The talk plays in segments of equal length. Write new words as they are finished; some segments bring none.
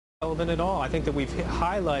relevant at all. I think that we've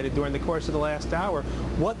highlighted during the course of the last hour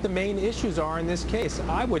what the main issues are in this case.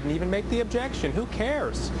 I wouldn't even make the objection. Who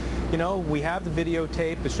cares? You know, we have the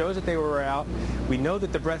videotape that shows that they were out. We know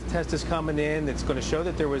that the breath test is coming in. It's going to show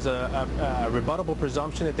that there was a rebuttable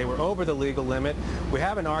presumption that they were over the legal limit. We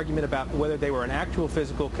have an argument about whether they were in actual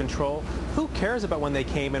physical control. Who cares about when they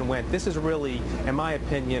came and went? This is really, in my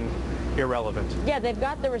opinion, irrelevant. Yeah, they've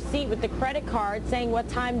got the receipt with the credit card saying what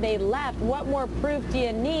time they left. What more proof do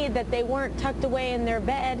you need that they weren't tucked away in their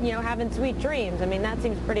bed, you know, having sweet dreams? I mean, that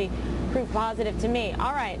seems pretty proof positive to me.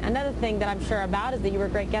 All right, another thing that I'm sure about is that you were a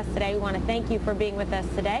great guest today. We want to thank you for being with us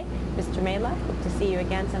today. Mr. Malove, hope to see you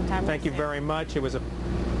again sometime. Thank you very much.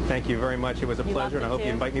 Thank you very much. It was a pleasure, and I hope you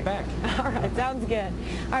invite me back. All right, sounds good.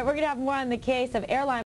 All right, we're going to have more on the case of airline